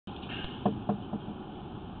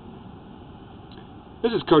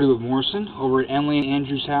This is Cody with Morrison over at Emily and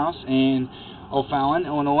Andrew's house in O'Fallon,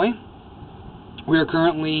 Illinois. We are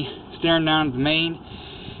currently staring down at the main,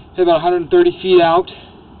 about 130 feet out.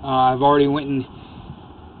 I've already went and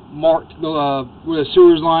marked where the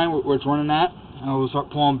sewer's line, where it's running at. I will start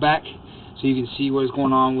pulling back so you can see what is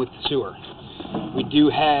going on with the sewer. We do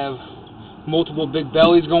have multiple big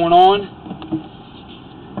bellies going on,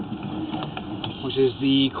 which is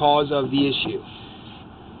the cause of the issue.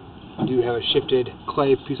 We do have a shifted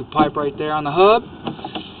clay piece of pipe right there on the hub.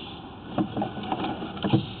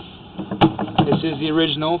 This is the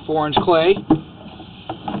original 4-inch clay.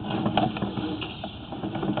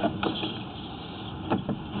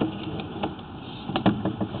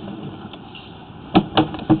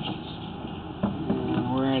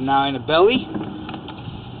 And we're now in a belly.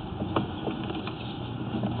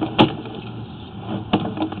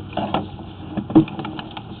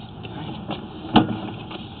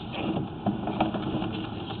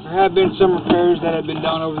 There have been some repairs that have been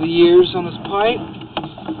done over the years on this pipe.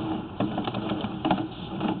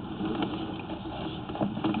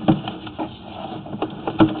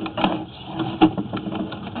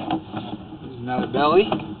 There's another belly.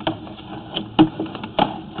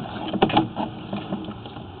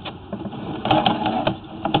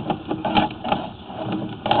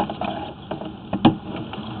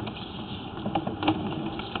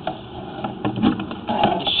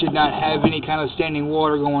 Should not have any kind of standing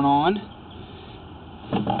water going on.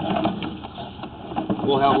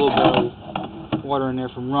 We'll have a little bit of water in there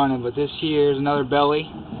from running, but this here is another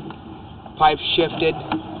belly. Pipe shifted.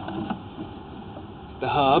 The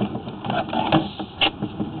hub.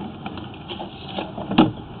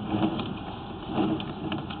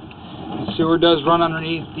 The sewer does run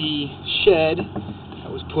underneath the shed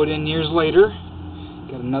that was put in years later.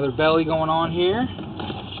 Got another belly going on here.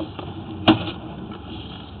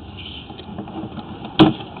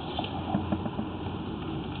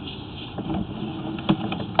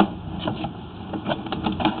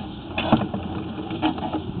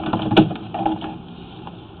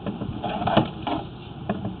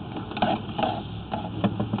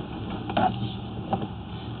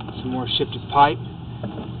 Some more shifted pipe.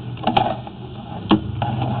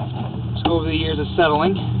 So over the years of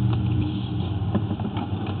settling.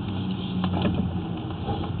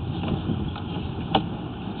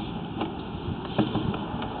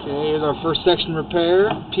 Okay, here's our first section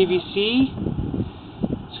repair. PVC.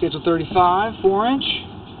 Schedule 35, 4-inch.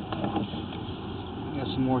 Got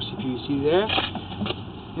some more CPVC there.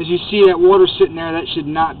 As you see, that water sitting there, that should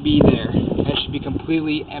not be there. That should be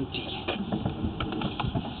completely empty.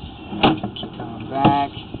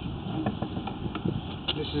 Back.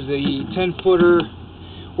 This is the 10-footer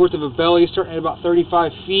worth of a belly starting at about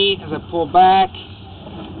 35 feet. As I pull back,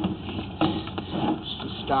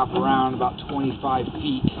 just stop around about 25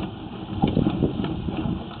 feet.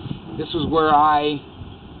 This was where I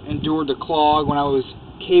endured the clog when I was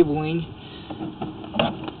cabling.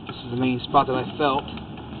 This is the main spot that I felt.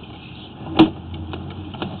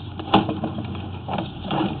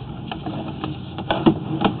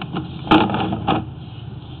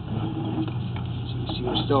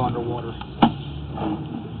 We're still underwater.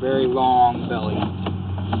 Very long belly.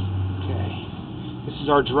 Okay. This is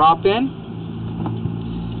our drop in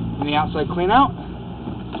and the outside clean out.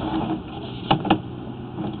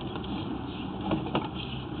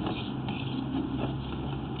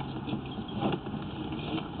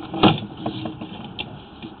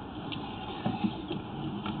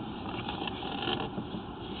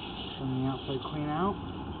 From the outside clean out.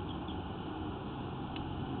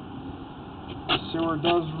 The sewer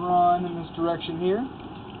does run in this direction here.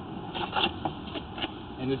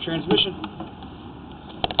 And the transmission.